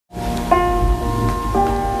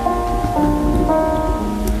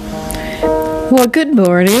Well, good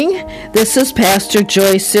morning. This is Pastor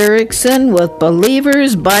Joyce Erickson with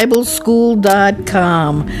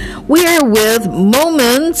BelieversBibleSchool.com. We are with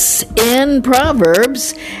Moments in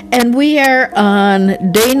Proverbs, and we are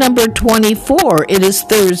on day number 24. It is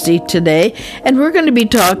Thursday today, and we're going to be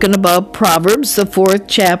talking about Proverbs, the 4th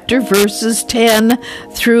chapter, verses 10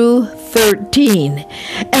 through 13.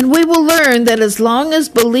 And we will learn that as long as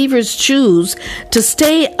believers choose to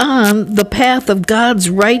stay on the path of God's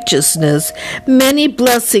righteousness, many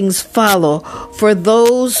blessings follow for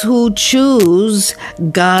those who choose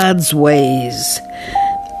God's ways.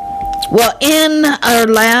 Well, in our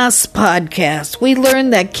last podcast, we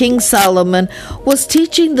learned that King Solomon was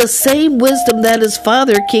teaching the same wisdom that his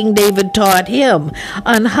father, King David, taught him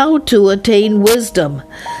on how to attain wisdom.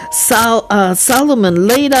 Solomon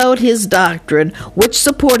laid out his doctrine, which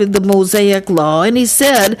supported the Mosaic Law, and he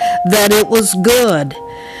said that it was good.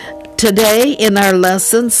 Today, in our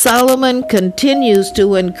lesson, Solomon continues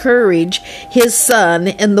to encourage his son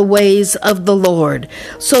in the ways of the Lord.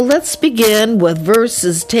 So let's begin with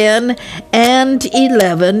verses 10 and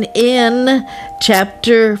 11 in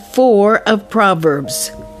chapter 4 of Proverbs.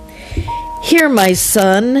 Hear, my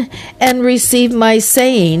son, and receive my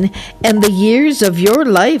saying, and the years of your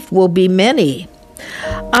life will be many.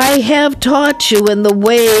 I have taught you in the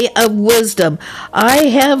way of wisdom. I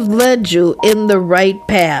have led you in the right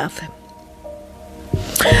path.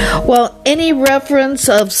 Well, any reference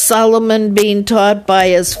of Solomon being taught by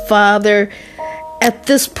his father at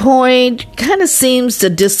this point kind of seems to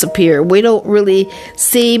disappear. We don't really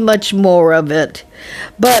see much more of it.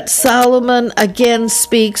 But Solomon again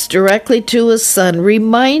speaks directly to his son,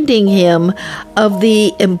 reminding him of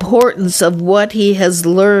the importance of what he has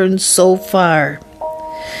learned so far.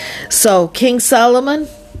 So, King Solomon,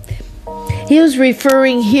 he was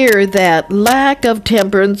referring here that lack of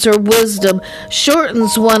temperance or wisdom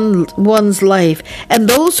shortens one's life, and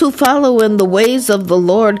those who follow in the ways of the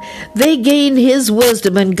Lord, they gain his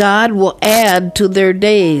wisdom, and God will add to their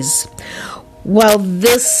days. While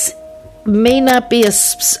this may not be a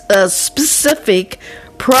specific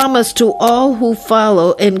promise to all who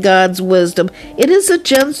follow in God's wisdom, it is a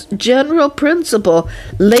general principle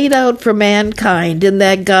laid out for mankind, in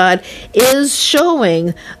that God is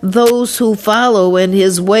showing those who follow in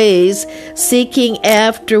his ways, seeking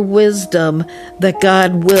after wisdom, that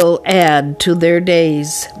God will add to their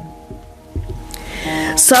days.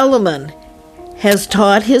 Solomon has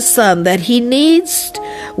taught his son that he needs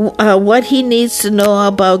what he needs to know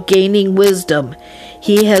about gaining wisdom.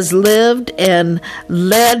 He has lived and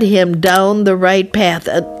led him down the right path,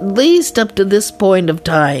 at least up to this point of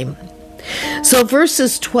time. So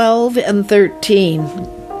verses 12 and 13.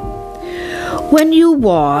 When you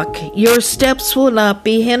walk, your steps will not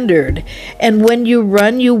be hindered, and when you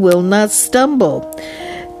run, you will not stumble.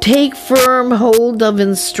 Take firm hold of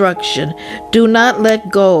instruction. Do not let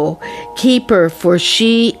go. Keep her, for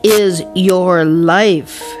she is your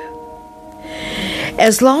life.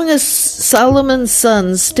 As long as Solomon's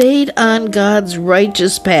son stayed on God's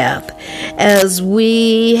righteous path, as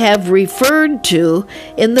we have referred to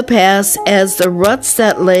in the past as the ruts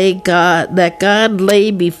that God lay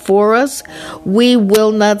before us, we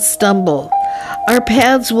will not stumble. Our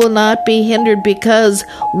paths will not be hindered because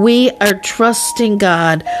we are trusting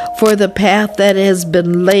God for the path that has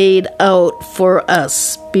been laid out for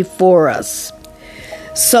us, before us.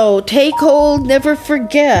 So take hold, never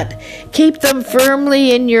forget. Keep them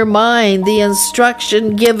firmly in your mind. The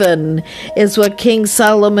instruction given is what King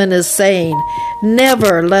Solomon is saying.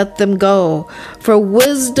 Never let them go, for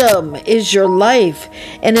wisdom is your life.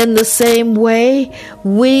 And in the same way,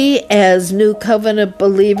 we as New Covenant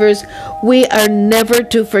believers, we are never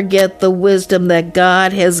to forget the wisdom that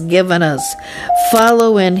God has given us.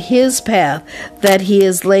 Follow in his path that he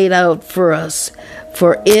has laid out for us,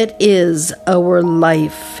 for it is our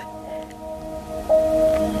life.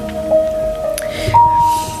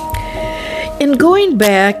 In going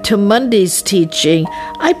back to Monday's teaching,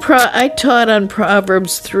 I taught on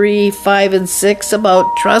Proverbs 3, 5, and 6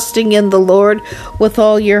 about trusting in the Lord with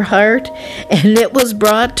all your heart, and it was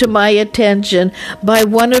brought to my attention by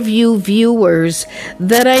one of you viewers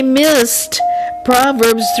that I missed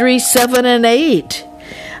Proverbs 3, 7, and 8.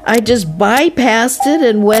 I just bypassed it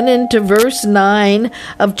and went into verse 9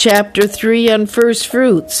 of chapter 3 on first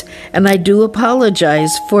fruits, and I do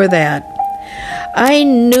apologize for that. I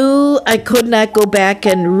knew I could not go back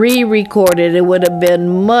and re-record it. It would have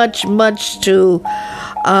been much too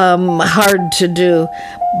hard to do.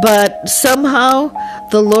 But somehow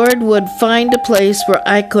the Lord would find a place where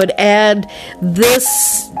I could add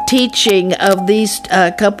this teaching of these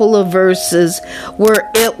couple of verses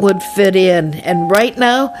where it would fit in. And right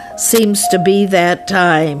now seems to be that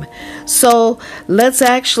time. So let's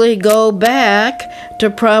actually go back to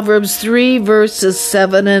Proverbs 3 verses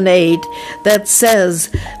 7 and 8 that says,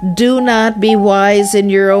 "Do not be wise in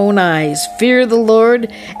your own eyes. Fear the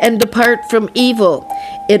Lord and depart from evil.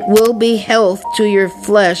 It will be health to your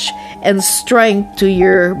flesh and strength to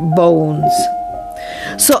your bones."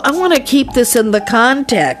 So I want to keep this in the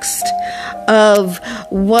context of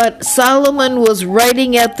what Solomon was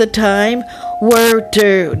writing at the time, were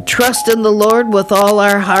to trust in the Lord with all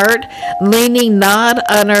our heart, leaning not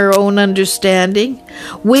on our own understanding.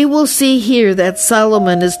 We will see here that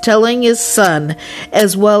Solomon is telling his son,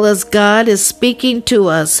 as well as God is speaking to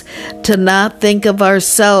us, to not think of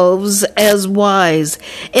ourselves as wise.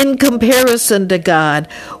 In comparison to God,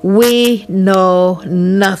 we know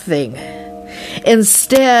nothing.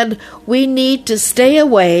 Instead, we need to stay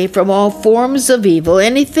away from all forms of evil,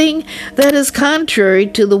 anything that is contrary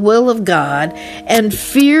to the will of God, and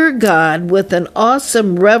fear God with an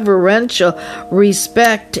awesome reverential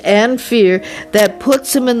respect and fear that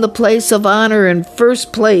puts him in the place of honor in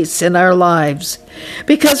first place in our lives.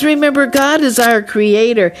 Because remember, God is our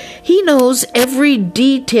creator. He knows every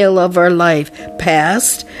detail of our life,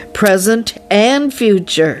 past, present, and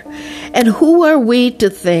future. And who are we to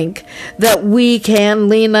think that we can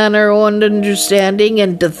lean on our own understanding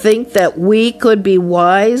and to think that we could be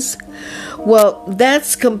wise? Well,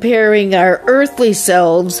 that's comparing our earthly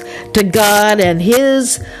selves to God and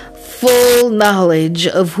His full knowledge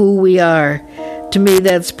of who we are. To me,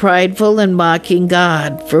 that's prideful and mocking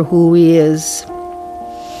God for who He is.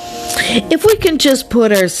 If we can just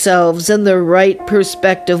put ourselves in the right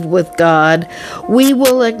perspective with God, we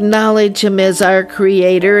will acknowledge Him as our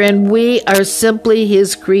Creator, and we are simply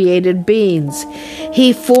His created beings.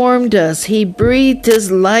 He formed us. He breathed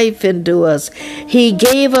His life into us. He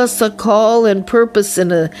gave us a call and purpose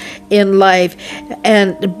in life,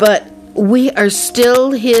 but we are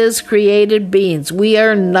still His created beings. We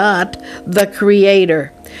are not the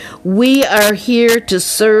Creator. We are here to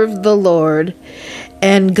serve the Lord,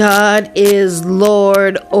 and God is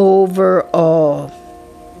Lord over all.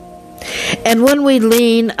 And when we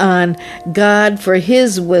lean on God for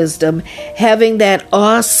His wisdom, having that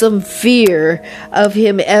awesome fear of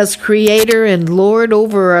Him as Creator and Lord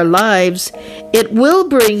over our lives, it will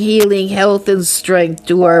bring healing, health, and strength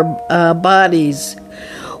to our bodies.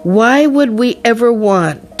 Why would we ever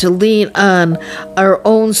want to lean on our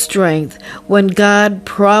own strength when God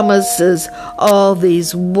promises all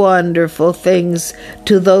these wonderful things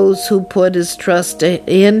to those who put His trust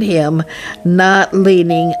in Him, not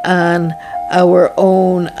leaning on our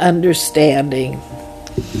own understanding?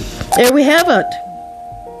 There we have it.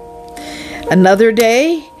 Another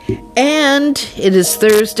day. And it is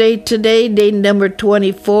Thursday today, day number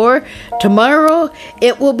 24. Tomorrow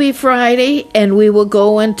it will be Friday, and we will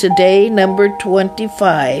go into day number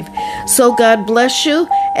 25. So God bless you.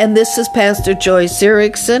 And this is Pastor Joyce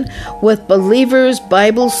Erickson with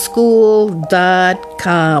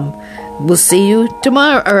BelieversBibleSchool.com. We'll see you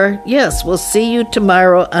tomorrow, we'll see you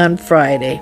tomorrow on Friday.